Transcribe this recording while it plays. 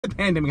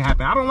pandemic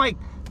happened. I don't like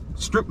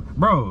strip,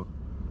 bro.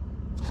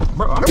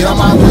 Get on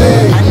my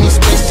way. I need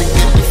space to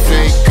get the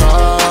fake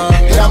car.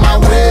 Get on my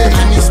way.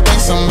 I need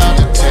space, I'm about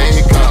to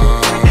take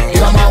off.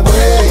 Get on my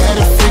way. Yeah,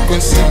 the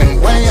frequency been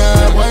way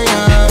up, way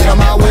up. Get on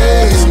my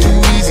way. It's too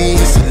easy,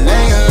 it's a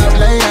layup,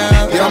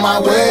 layup. Get on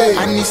my way.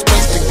 I need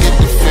space to get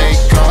the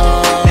fake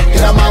car.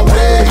 Get on my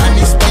way. I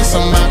need space,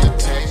 I'm about to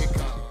take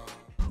off.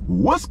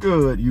 What's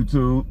good,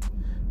 YouTube?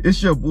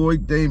 It's your boy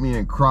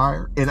Damian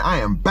Cryer, and I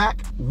am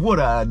back with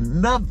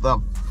another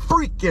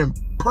freaking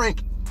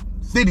prank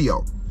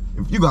video.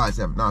 If you guys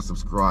have not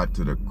subscribed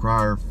to the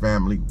Cryer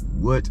family,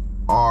 what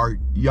are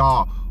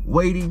y'all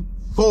waiting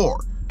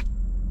for?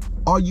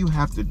 All you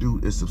have to do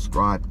is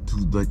subscribe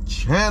to the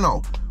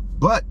channel.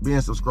 But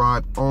being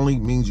subscribed only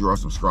means you are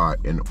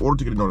subscribed. In order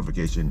to get a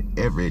notification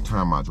every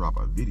time I drop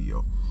a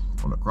video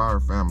on the Cryer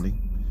family,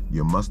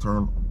 you must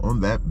turn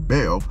on that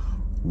bell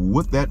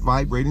with that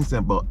vibrating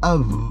symbol.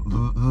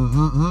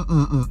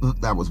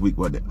 That was weak,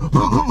 wasn't it?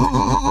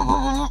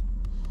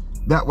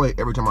 That way,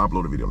 every time I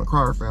upload a video on the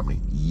Cryer family,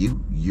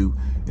 you,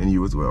 and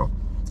you as well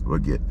will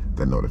get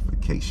the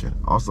notification.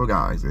 Also,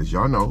 guys, as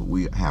y'all know,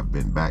 we have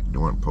been back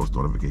doing post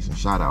notification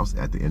shout outs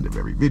at the end of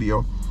every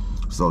video.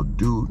 So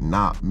do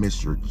not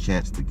miss your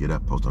chance to get a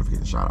post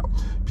notification shout out.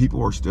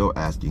 People are still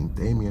asking,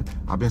 Damian,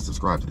 I've been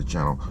subscribed to the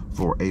channel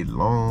for a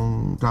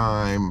long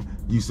time.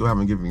 You still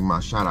haven't given me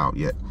my shout out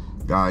yet.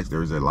 Guys,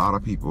 there's a lot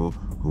of people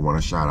who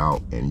want to shout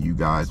out, and you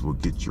guys will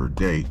get your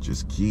day.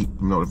 Just keep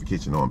the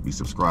notification on, be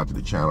subscribed to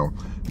the channel.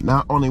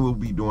 Not only will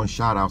we be doing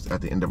shout outs at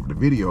the end of the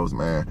videos,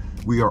 man,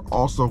 we are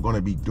also going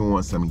to be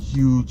doing some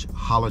huge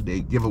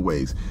holiday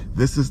giveaways.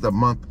 This is the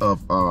month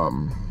of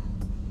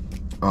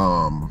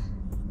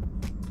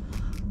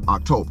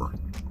October,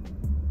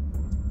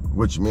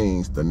 which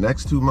means the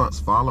next 2 months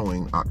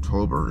following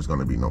October is going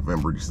to be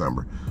November,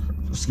 December.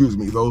 Excuse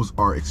me, those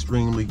are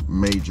extremely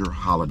major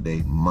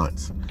holiday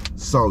months.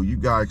 So you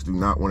guys do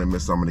not want to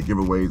miss some of the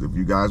giveaways. If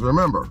you guys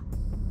remember,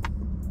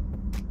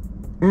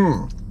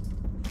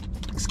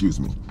 excuse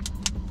me,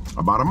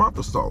 about a month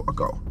or so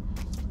ago,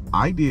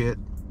 I did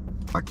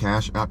a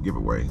Cash App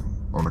giveaway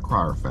on the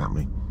Cryer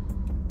family.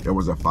 It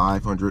was a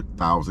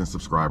 500,000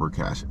 subscriber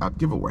Cash App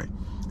giveaway.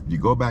 If you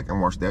go back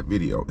and watch that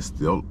video, it's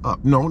still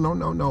up.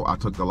 No, I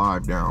took the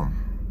live down.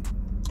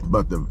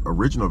 But the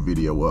original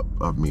video up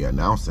of me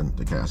announcing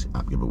the Cash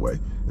App giveaway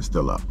is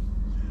still up.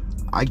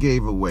 I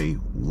gave away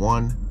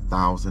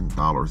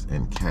 $1,000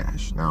 in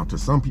cash. Now, to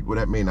some people,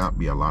 that may not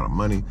be a lot of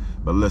money,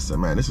 but listen,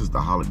 man, this is the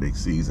holiday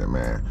season,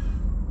 man.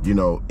 You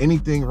know,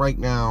 anything right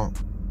now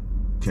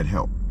can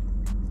help.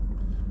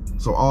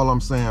 So all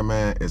I'm saying,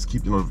 man, is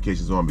keep the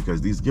notifications on,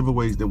 because these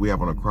giveaways that we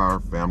have on the Cryer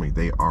family,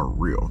 they are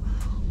real.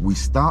 We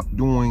stopped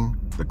doing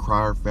the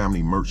Cryer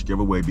family merch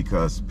giveaway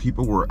because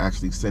people were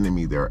actually sending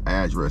me their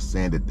address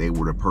saying that they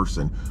were the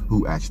person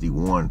who actually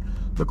won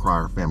the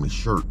Cryer family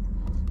shirt.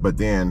 But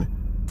then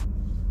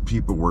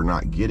people were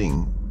not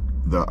getting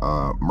the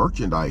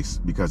merchandise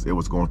because it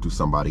was going to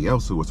somebody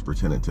else who was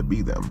pretending to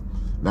be them.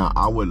 Now,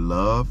 I would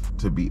love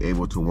to be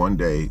able to one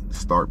day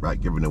start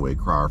back giving away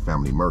Cryer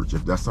family merch.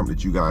 If that's something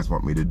that you guys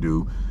want me to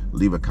do,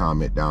 leave a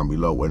comment down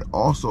below. And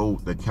also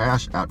the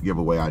Cash App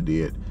giveaway I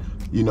did,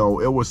 you know,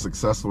 it was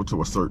successful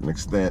to a certain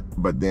extent,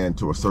 but then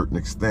to a certain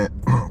extent,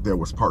 there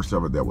was parts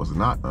of it that was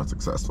not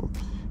unsuccessful.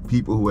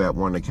 People who had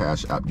won the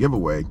Cash App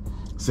giveaway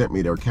sent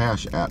me their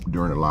Cash App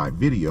during a live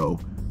video.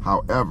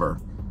 However,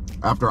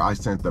 after I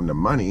sent them the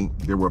money,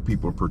 there were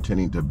people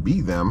pretending to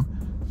be them,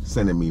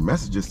 sending me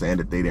messages saying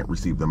that they didn't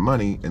receive the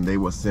money, and they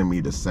would send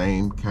me the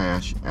same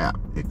Cash App,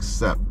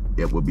 except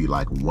it would be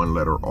like one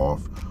letter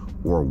off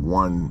or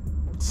one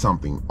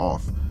something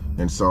off.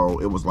 And so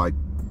it was like,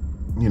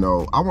 you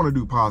know, I want to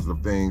do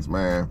positive things,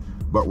 man,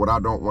 but what I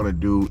don't want to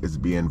do is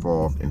be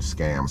involved in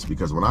scams,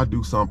 because when I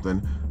do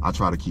something, I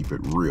try to keep it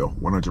real,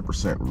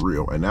 100%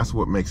 real. And that's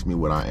what makes me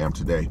what I am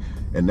today.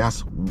 And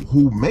that's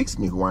who makes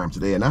me who I am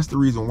today. And that's the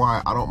reason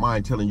why I don't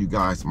mind telling you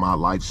guys my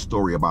life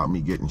story about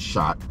me getting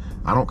shot.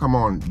 I don't come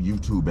on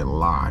YouTube and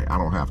lie. I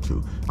don't have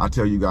to. I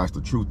tell you guys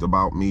the truth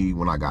about me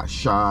when I got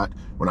shot,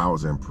 when I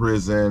was in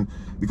prison,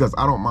 because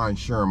I don't mind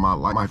sharing my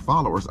life. My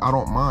followers, I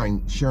don't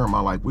mind sharing my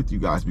life with you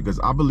guys, because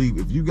I believe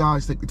if you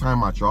guys take the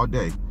time out your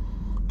day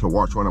to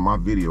watch one of my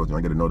videos and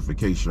I get a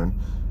notification,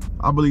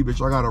 I believe that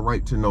y'all got a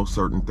right to know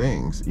certain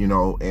things, you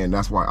know, and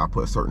that's why I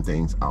put certain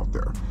things out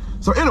there.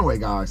 So anyway,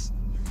 guys,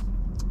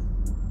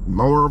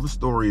 moral of the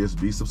story is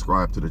be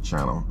subscribed to the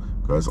channel,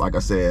 because like I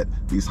said,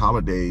 these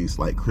holidays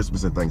like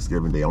Christmas and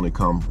Thanksgiving, they only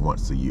come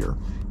once a year.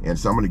 And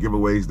some of the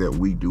giveaways that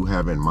we do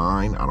have in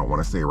mind, I don't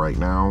want to say right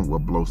now, will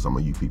blow some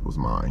of you people's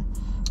mind.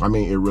 I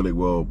mean, it really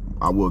will.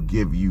 I will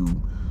give you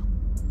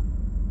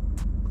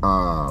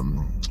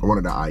one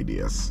of the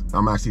ideas.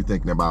 I'm actually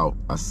thinking about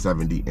a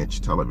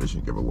 70-inch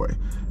television giveaway.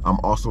 I'm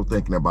also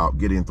thinking about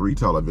getting 3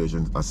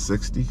 televisions, a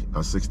 60,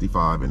 a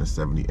 65, and a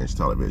 70-inch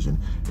television,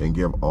 and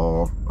give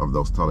all of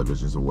those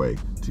televisions away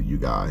to you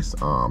guys.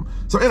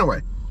 So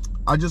anyway,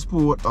 I just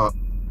pulled up.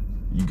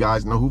 You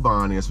guys know who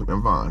Vaughn is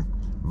from Vaughn.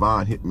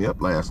 Vaughn hit me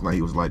up last night.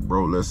 He was like,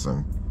 bro,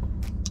 listen,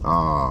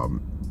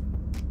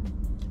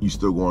 you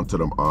still going to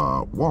the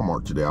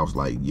Walmart today? I was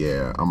like,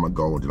 yeah, I'm gonna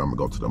go, and then I'm gonna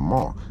go to the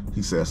mall.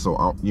 He said,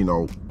 so you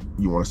know,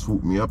 you want to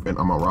swoop me up and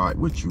I'm gonna ride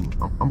with you.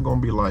 I'm gonna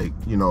be like,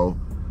 you know,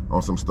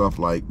 on some stuff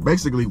like,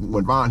 basically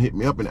when Von hit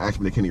me up and asked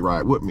me, can he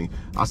ride with me?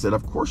 I said,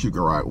 of course you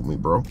can ride with me,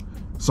 bro.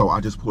 So I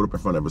just pulled up in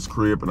front of his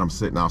crib, and I'm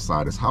sitting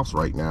outside his house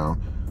right now.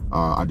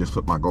 I just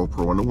put my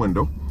GoPro in the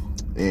window,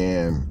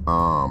 and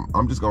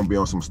I'm just gonna be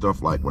on some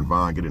stuff like when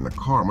Von get in the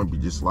car, I'm gonna be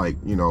just like,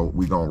 you know,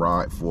 we gonna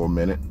ride for a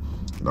minute,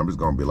 and I'm just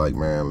gonna be like,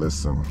 man,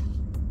 listen,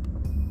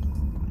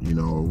 you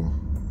know,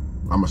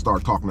 I'm gonna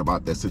start talking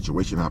about that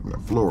situation happened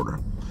in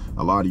Florida.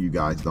 A lot of you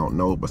guys don't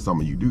know, but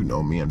some of you do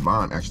know, me and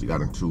Von actually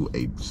got into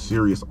a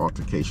serious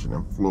altercation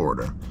in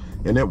Florida,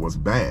 and it was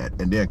bad.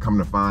 And then come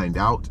to find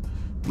out,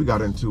 we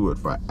got into it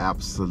for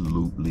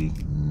absolutely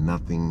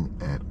nothing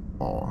at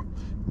all.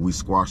 We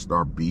squashed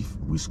our beef,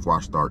 we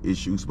squashed our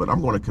issues, but I'm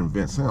going to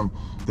convince him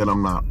that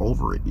I'm not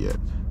over it yet.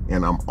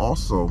 And I'm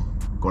also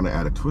going to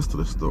add a twist to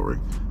the story.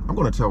 I'm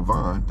going to tell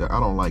Von that I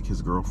don't like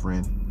his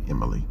girlfriend,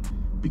 Emily,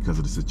 because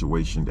of the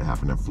situation that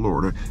happened in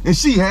Florida, and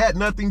she had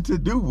nothing to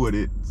do with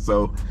it.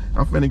 So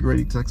I'm finna get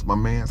ready to text my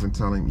mans and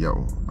tell him,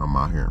 yo, I'm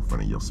out here in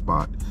front of your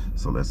spot,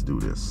 so let's do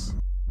this.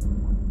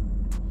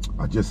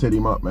 I just hit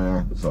him up,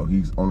 man, so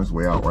he's on his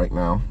way out right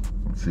now.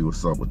 Let's see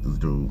what's up with this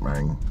dude,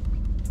 man.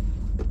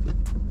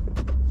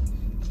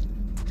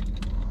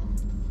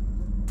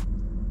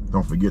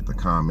 Don't forget to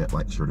comment,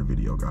 like, share the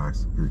video,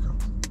 guys. Here he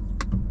comes.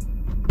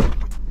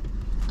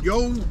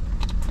 Yo.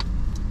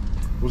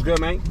 What's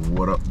good, man?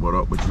 What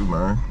up with you,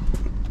 man?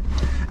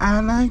 I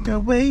like the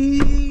way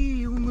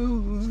you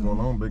move. What's going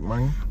on, big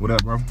man? What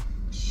up, bro?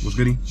 What's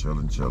goody?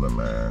 Chilling,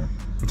 man.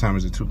 What time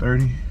is it,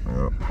 2:30?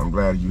 Yep. I'm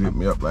glad you hit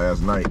me up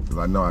last night, because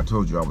I know I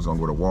told you I was going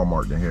to go to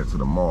Walmart and head to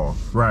the mall.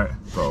 Right.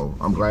 So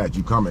I'm glad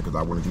you coming, because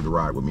I wanted you to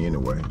ride with me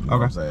anyway. You know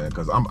what I'm saying?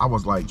 Because I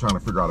was like trying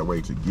to figure out a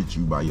way to get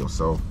you by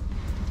yourself.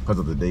 Because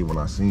of the day when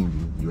I seen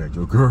you, you had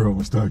your girl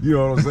and stuff. You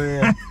know what I'm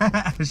saying?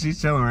 She's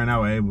chilling right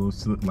now with Abel,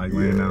 like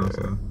laying down.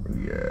 So.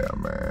 Yeah,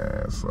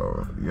 man.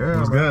 So, yeah.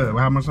 What's good?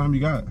 How much time you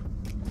got?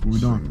 What we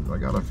doing? I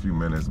got a few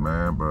minutes,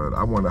 man, but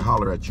I wanted to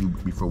holler at you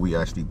before we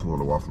actually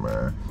pull it off,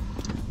 man.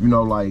 You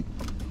know, like,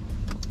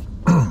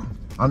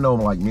 I know,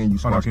 like, me and you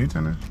Hold on, can you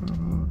turn this?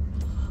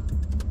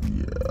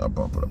 Yeah, I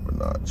bump it up a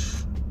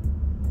notch.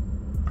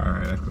 All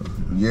right, that's cool.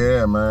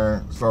 Yeah,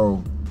 man.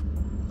 So,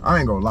 I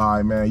ain't gonna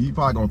lie, man. You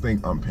probably gonna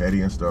think I'm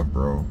petty and stuff,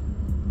 bro.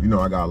 You know,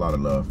 I got a lot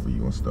of love for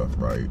you and stuff,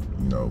 right?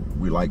 You know,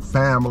 we like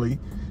family.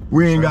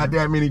 We ain't got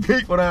that many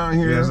people down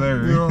here. Yes,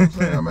 sir. You know what I'm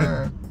saying,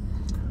 man?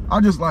 I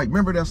just like,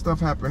 remember that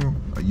stuff happened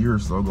a year or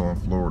so ago in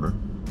Florida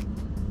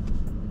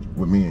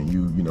with me and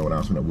you know, when I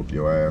was gonna whoop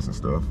your ass and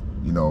stuff,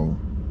 you know.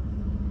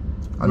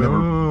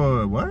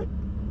 What?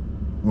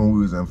 When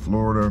we was in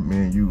Florida, me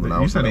and you.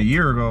 You said a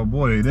year ago,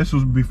 boy. This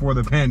was before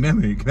the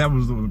pandemic.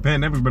 The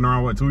pandemic's been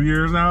around, what, 2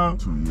 years now?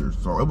 2 years.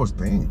 So it was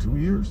 2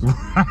 years.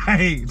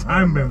 Right.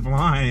 Time been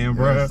flying,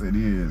 bro. Yes, it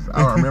is.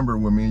 I remember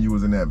when me and you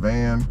was in that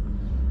van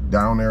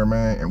down there,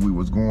 man, and we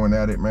was going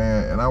at it,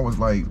 man, and I was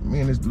like, me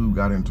and this dude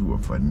got into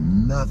it for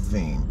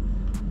nothing.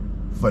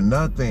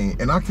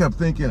 And I kept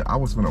thinking I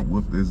was gonna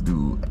whoop this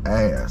dude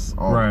ass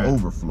all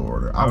over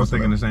Florida. I was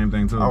thinking the same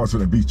thing too. I was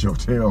gonna beat your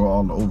tail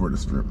all over the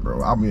strip,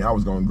 bro. I mean, I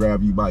was gonna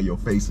grab you by your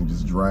face and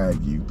just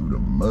drag you through the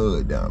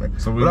mud down there.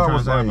 So we trying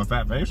to say I have a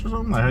fat face or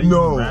something? Like, how you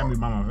gonna grab me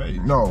by my face?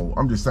 No,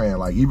 I'm just saying,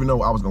 like, even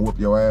though I was gonna whoop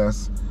your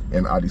ass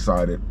and I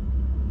decided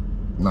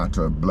not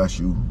to bless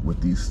you with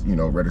these, you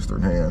know,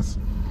 registered hands,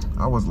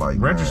 I was like,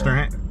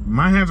 registered.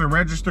 My hands are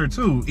registered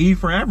too. E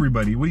for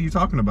everybody. What are you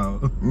talking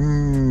about?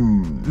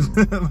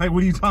 Like,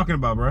 what are you talking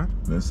about, bro?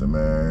 Listen,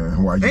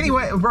 man. Why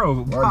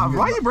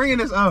you bringing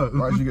this up?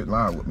 Why'd you get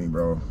loud with me,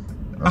 bro?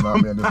 I'm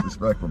not being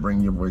disrespectful.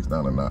 Bring your voice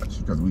down a notch,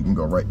 because we can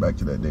go right back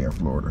to that day in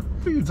Florida.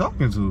 Who are you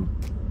talking to?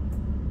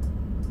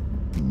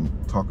 I'm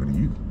talking to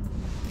you.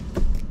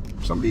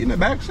 Somebody in the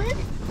back seat?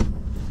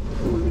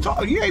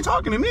 You ain't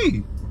talking to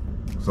me.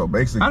 So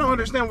basically, I don't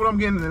understand what I'm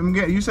getting.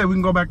 You said we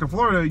can go back to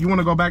Florida. You want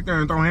to go back there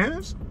and throw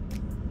hands?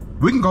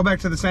 We can go back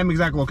to the same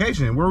exact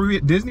location. Where were we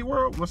at? Disney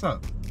World? What's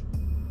up?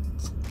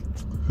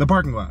 The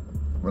parking lot.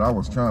 What I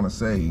was trying to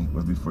say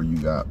was, before you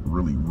got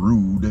really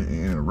rude and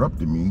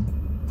interrupted me,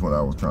 what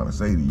I was trying to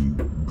say to you,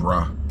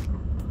 bruh,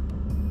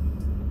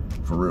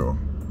 for real,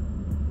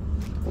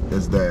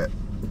 is that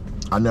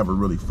I never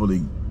really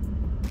fully,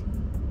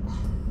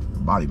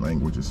 body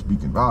language is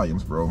speaking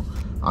volumes, bro.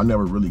 I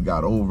never really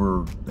got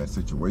over that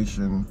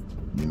situation.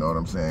 You know what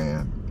I'm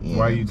saying? And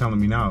why are you telling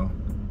me now?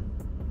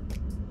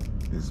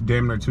 It's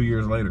damn near 2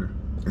 years later.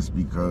 It's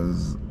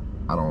because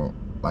I don't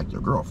like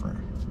your girlfriend.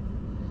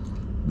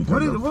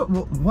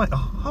 What?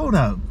 Hold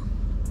up.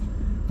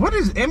 What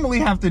does Emily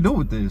have to do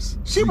with this?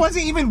 She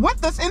wasn't even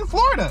with us in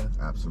Florida.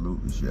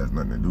 Absolutely, she has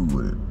nothing to do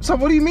with it. So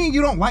what do you mean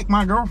you don't like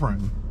my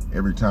girlfriend?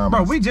 Every time,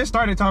 bro, we just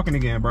started talking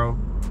again, bro.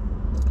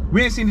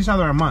 We ain't seen each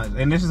other in months,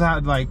 and this is how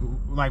like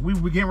we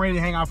getting ready to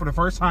hang out for the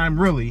first time,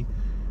 really.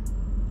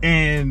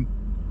 And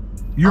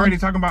you already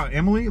talking about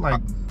Emily? Like,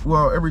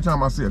 well, every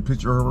time I see a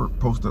picture of her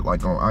posted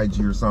like on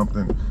IG or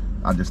something,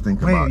 I just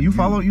think Wait, about you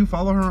follow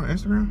her on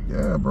Instagram?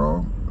 Yeah,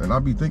 bro. And I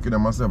be thinking to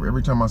myself,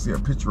 every time I see a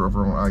picture of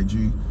her on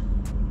IG,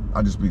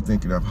 I just be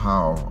thinking of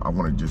how I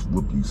want to just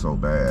whoop you so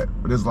bad.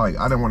 But it's like,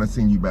 I didn't want to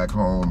send you back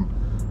home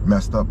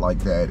messed up like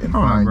that and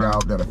find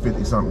out that a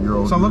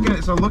 50-something-year-old So let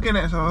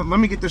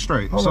me get this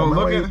straight.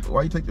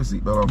 Why you take your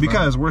seatbelt off?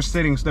 Because we're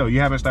sitting still. You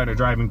haven't started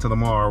driving to the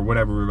mall or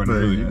whatever we're gonna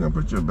do You can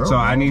put your belt So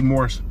on. I need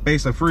more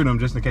space of freedom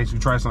just in case you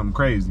try something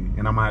crazy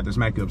and I might have to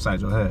smack you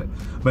upside your head.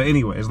 But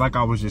anyways, like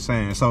I was just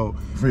saying, so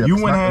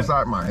you went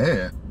upside my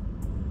head.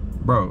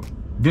 Bro,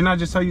 didn't I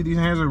just tell you these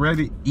hands are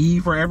ready to E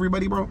for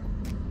everybody, bro?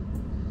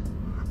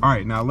 All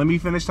right, now let me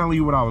finish telling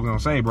you what I was gonna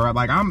say, bro.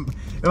 I'm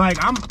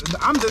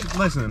just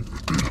listen.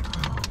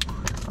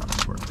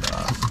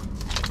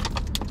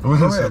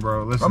 Listen,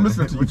 bro. Listen. I'm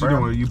listening to what you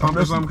doing? You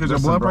pumping something because your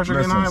blood pressure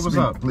getting high? What's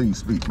up? Please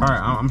speak. All right,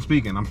 I'm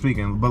speaking.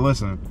 But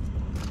listen,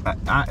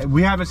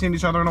 we haven't seen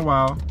each other in a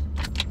while,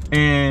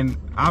 and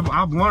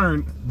I've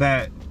learned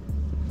that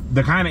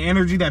the kind of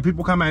energy that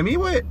people come at me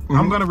with,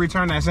 I'm gonna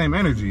return that same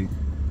energy.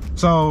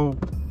 So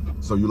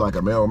you like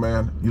a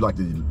mailman? You like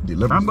to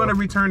deliver? I'm gonna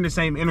return the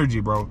same energy,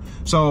 bro.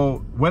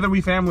 So whether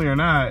we family or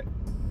not,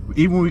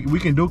 even we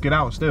can duke it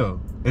out still.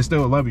 It's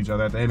still love each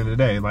other at the end of the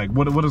day. Like,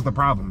 what is the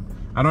problem?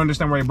 I don't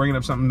understand why you're bringing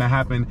up something that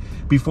happened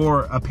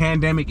before a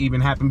pandemic even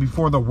happened,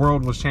 before the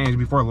world was changed,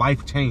 before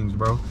life changed,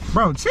 bro.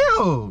 Bro,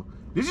 chill.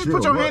 Did you just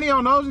put your hand in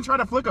your nose and try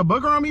to flick a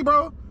booger on me,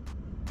 bro?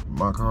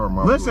 My car,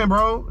 my Listen,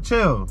 bro,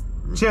 chill.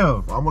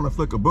 Chill. I want to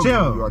flick a booger Chill.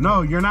 on you.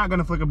 No, you're not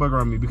gonna flick a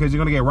booger on me because you're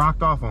gonna get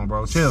rocked off on,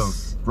 bro. Chill.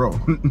 Bro.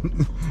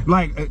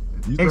 Like,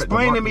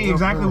 explain to me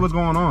exactly what's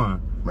going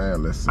on.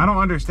 Man, listen. I don't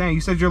understand.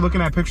 You said you're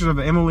looking at pictures of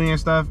Emily and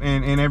stuff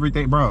and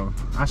everything. Bro,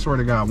 I swear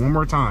to God, one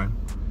more time.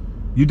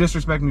 You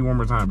disrespect me one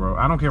more time, bro.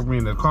 I don't care if we're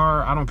in the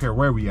car. I don't care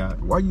where we at.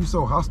 Why you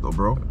so hostile,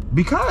 bro?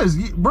 Because,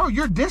 bro,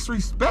 you're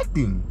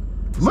disrespecting.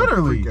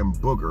 Literally. A freaking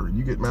booger.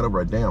 You get mad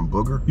over a damn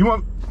booger? You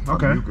want...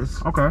 Okay. Mucus.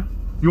 Okay.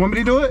 You want me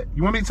to do it?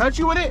 You want me to touch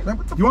you with it?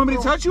 You want me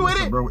to touch you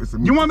with it? Bro,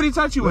 you want me to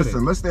touch you with it?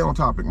 Listen, let's stay on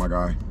topic, my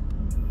guy.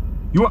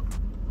 You want...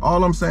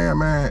 All I'm saying,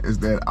 man, is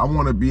that I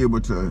want to be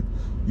able to,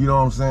 you know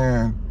what I'm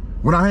saying?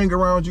 When I hang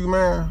around you,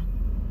 man,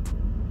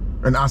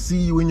 and I see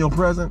you in your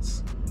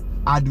presence,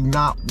 I do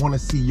not want to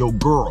see your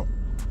girl.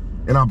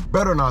 And I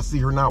better not see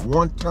her not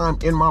one time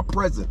in my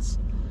presence.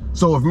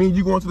 So if me and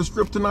you going to the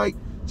strip tonight,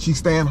 she's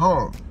staying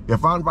home.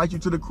 If I invite you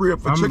to the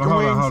crib for chicken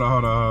wings, hold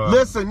on.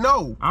 Listen,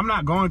 no. I'm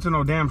not going to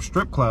no damn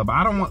strip club.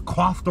 I don't want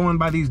coughed on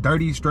by these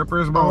dirty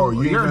strippers, bro. Oh,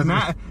 you're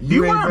not. Do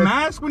you wear a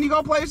mask when you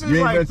go places?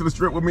 You ain't been to the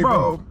strip with me,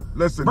 bro.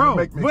 Listen, bro.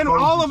 When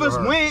all of us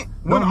went,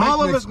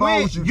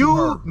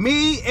 you,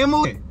 me,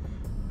 Emily.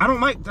 I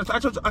don't like.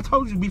 I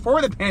told you before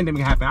the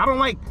pandemic happened. I don't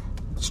like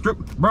strip,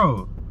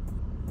 bro.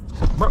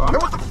 Bro,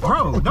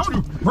 don't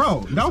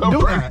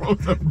do that.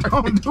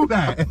 Don't do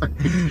that.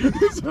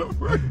 It's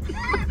afraid.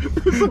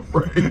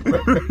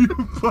 You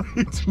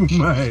play too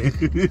much.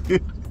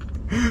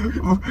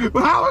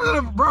 How is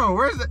it, bro?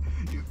 Where's it?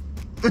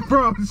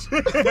 Bro,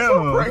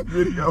 chill.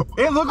 Video.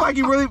 It looked like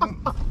you really,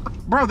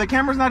 bro. The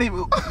camera's not even.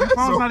 The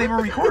phone's not even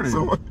recording.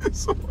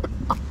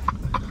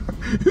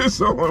 It's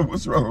someone.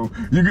 What's wrong?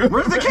 You good?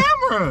 Where's the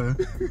camera?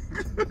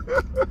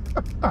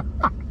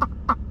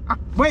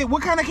 Wait,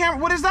 what kind of camera?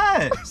 What is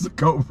that? It's a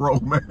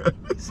GoPro, man.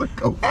 It's a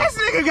GoPro. This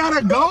nigga got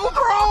a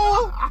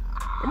GoPro?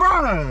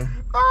 Bruh.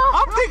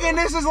 I'm thinking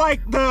this is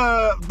like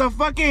the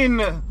fucking...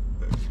 Bro,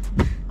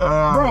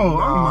 oh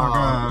my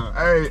God.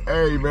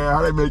 Hey, man,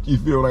 how they make you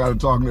feel like I'm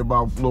talking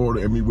about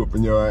Florida and me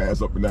whipping your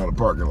ass up and down the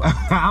parking lot?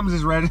 I'm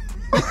just ready.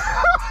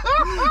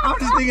 I'm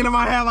just thinking in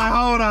my head like,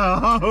 hold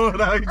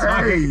on.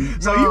 Hey,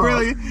 so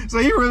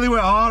you really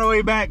went all the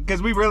way back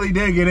because we really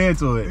did get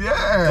into it.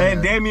 Yeah.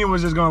 And Damien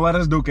was just gonna let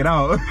us duke it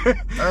out.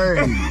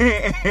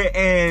 Hey.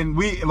 And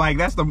we like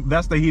that's the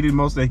most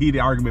heated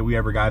argument we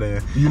ever got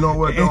in. You know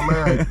what though,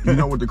 man? You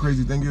know what the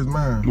crazy thing is,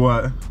 man?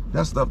 What?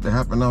 That stuff that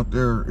happened out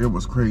there, it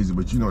was crazy.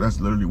 But you know, that's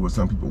literally what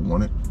some people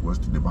wanted, was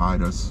to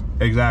divide us.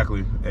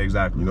 Exactly. You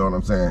know what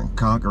I'm saying?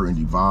 Conquer and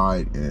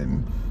divide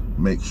and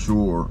make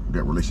sure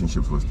that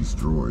relationships was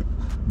destroyed.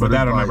 But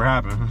that'll never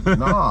happen.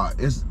 Nah,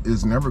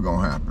 it's never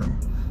gonna happen.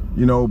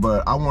 You know,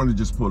 but I wanted to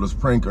just pull this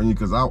prank on you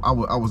because I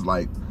was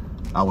like,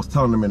 I was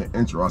telling him in the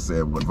intro, I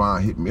said, when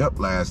Vaughn hit me up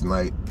last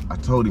night, I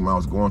told him I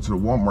was going to the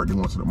Walmart, then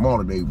went to the mall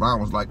today.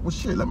 Vaughn was like, well,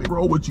 shit, let me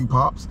roll with you,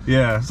 Pops.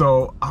 Yeah.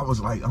 So I was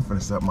like, I'm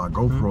finna set my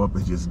GoPro up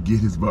and just get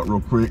his butt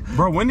real quick.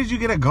 Bro, when did you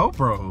get a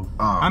GoPro?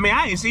 I mean,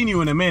 I ain't seen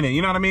you in a minute.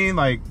 You know what I mean?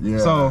 Like, yeah,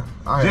 so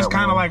just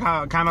kind of like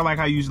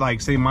how you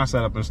like see my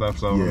setup and stuff.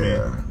 So yeah,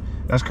 man,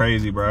 that's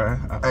crazy, bro.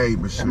 Hey,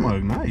 but shit,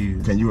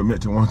 nice. Can you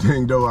admit to one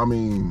thing though? I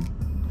mean,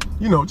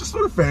 you know, just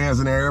for the fans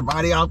and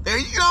everybody out there,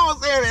 you know what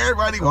I'm saying?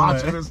 Everybody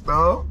watching and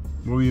stuff.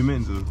 What were you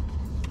admitting to?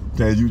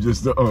 Can you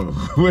just what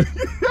were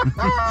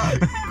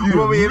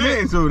we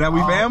admitting to? That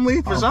we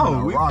family? For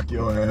sure. Rock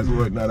your ass,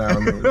 whatnot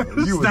out there.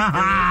 Stop. You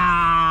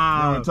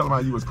were talking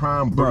about you was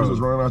crying, boogers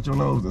was running out your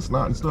nose and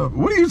snot and stuff.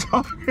 What are you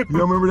talking about? You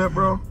don't remember that,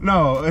 bro?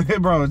 No,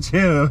 bro,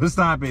 chill.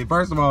 Stop it.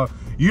 First of all,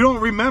 you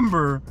don't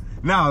remember.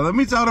 Now, let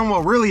me tell them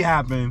what really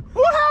happened.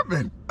 What happened?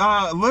 happened?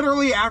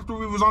 Literally after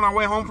we was on our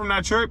way home from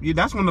that trip,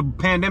 that's when the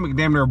pandemic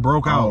damn near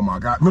broke out. Oh my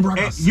God!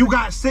 Remember, you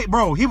got sick,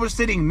 bro. He was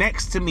sitting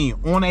next to me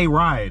on a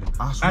ride.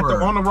 I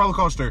swear. On the roller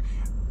coaster.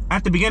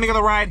 At the beginning of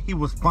the ride, he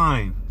was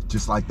fine.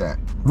 Just like that.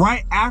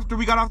 Right after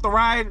we got off the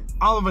ride,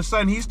 all of a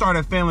sudden he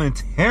started feeling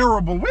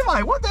terrible. We're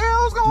like, what the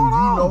hell's going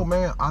on? You know,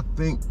 man, I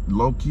think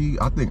low-key,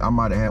 I think I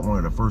might have had one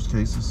of the first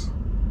cases.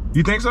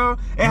 You think so?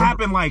 It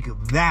happened like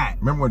that.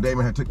 Remember when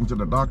Damon had taken me to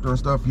the doctor and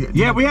stuff?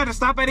 Yeah, we had to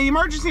stop at the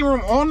emergency room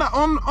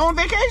on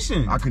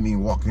vacation. I couldn't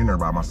even walk in there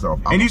by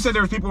myself. You said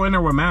there was people in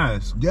there with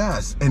masks.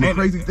 Yes, and the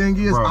crazy thing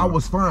is, bro, I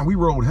was fine. We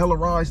rode hella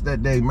rides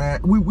that day,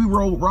 man. We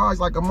rode rides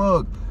like a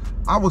mug.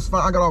 I was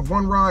fine. I got off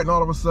one ride and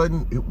all of a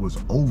sudden it was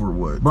over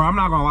with. Bro, I'm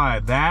not gonna lie.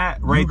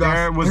 That right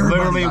there was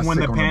literally when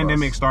the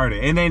pandemic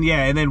started. And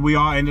then we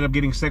all ended up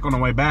getting sick on the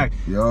way back.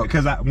 Yep.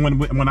 Because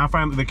when I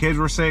finally, the kids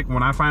were sick,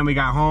 when I finally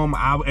got home,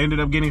 I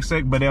ended up getting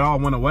sick, but it all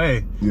went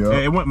away.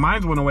 Yeah.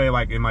 Mine went away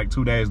in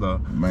 2 days though.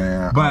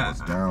 Man, but I was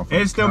down for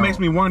it still makes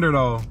me wonder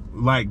though,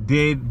 like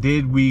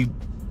did we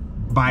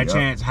by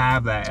chance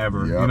have that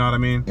ever? You know what I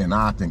mean? And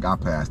I think I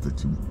passed it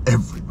to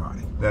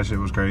everybody. That shit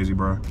was crazy,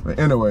 bro. But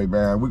anyway,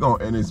 man, we're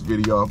gonna end this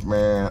video off,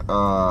 man.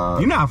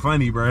 You're not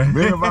funny, bro.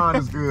 Me and Vaughn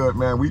is good,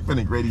 man. We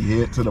finna ready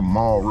head to the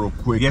mall real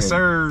quick. Yes,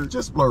 sir.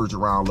 Just splurge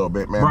around a little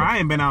bit, man. Bro, I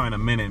ain't been out in a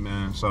minute,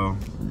 man, so.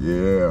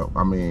 Yeah,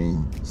 I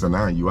mean, so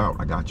now you out.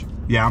 I got you.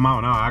 Yeah, I'm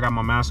out now. I got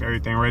my mask,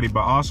 everything ready.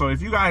 But also,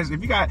 if you got,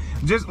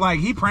 just like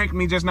he pranked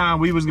me just now,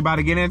 we was about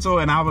to get into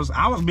it, and I was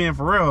being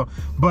for real.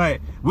 But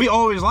we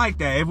always like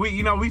that. If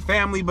we, we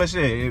family, but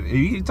shit, if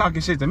you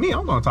talking shit to me,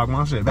 I'm gonna talk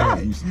my shit back.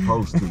 Yeah, you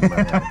supposed to,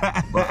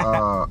 man.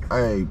 But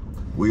hey,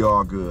 we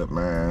all good,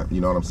 man. You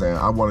know what I'm saying?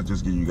 I want to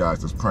just give you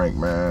guys this prank,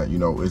 man. You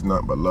know, it's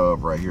nothing but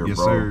love right here, yes,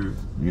 bro. Sir.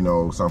 You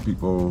know, some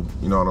people,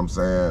 you know what I'm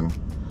saying,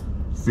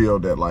 feel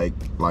that like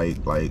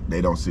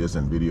they don't see us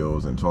in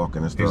videos and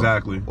talking and stuff.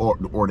 Exactly.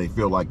 Or they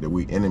feel like that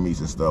we enemies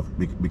and stuff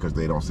because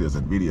they don't see us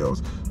in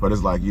videos. But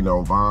it's like,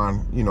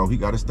 Vaughn, he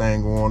got his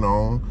thing going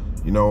on.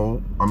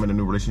 I'm in a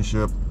new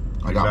relationship.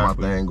 I got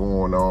my thing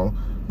going on.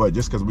 But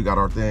just because we got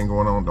our thing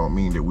going on don't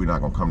mean that we're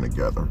not going to come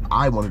together.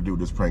 I want to do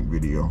this prank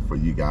video for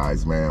you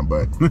guys, man.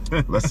 But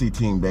let's see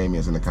Team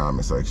Damien's in the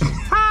comment section.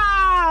 Hey,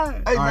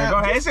 all right, go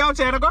ahead. It's your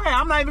channel. Go ahead.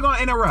 I'm not even going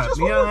to interrupt.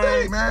 Just one more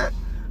thing, man.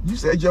 You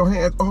said your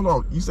hands, hold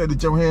on. You said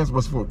that your hands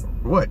was for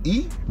what,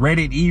 E?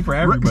 Rated E for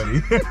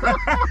everybody.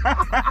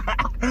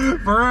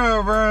 For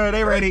real, bro.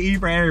 They rated E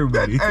for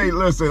everybody. Hey,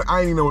 listen,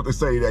 I didn't know what to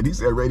say to that. He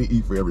said rated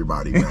E for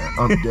everybody, man.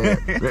 I'm dead.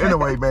 But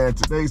anyway, man,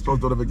 today's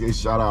post notification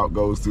shout out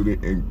goes to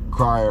the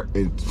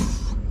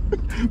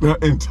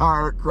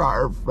entire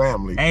Crier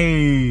family.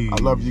 Hey. I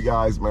love you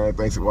guys, man.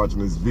 Thanks for watching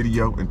this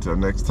video. Until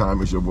next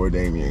time, it's your boy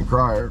Damien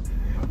Crier.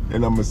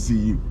 And I'm going to see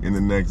you in the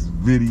next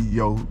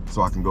video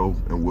so I can go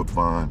and whoop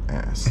Vaughn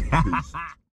ass. Peace.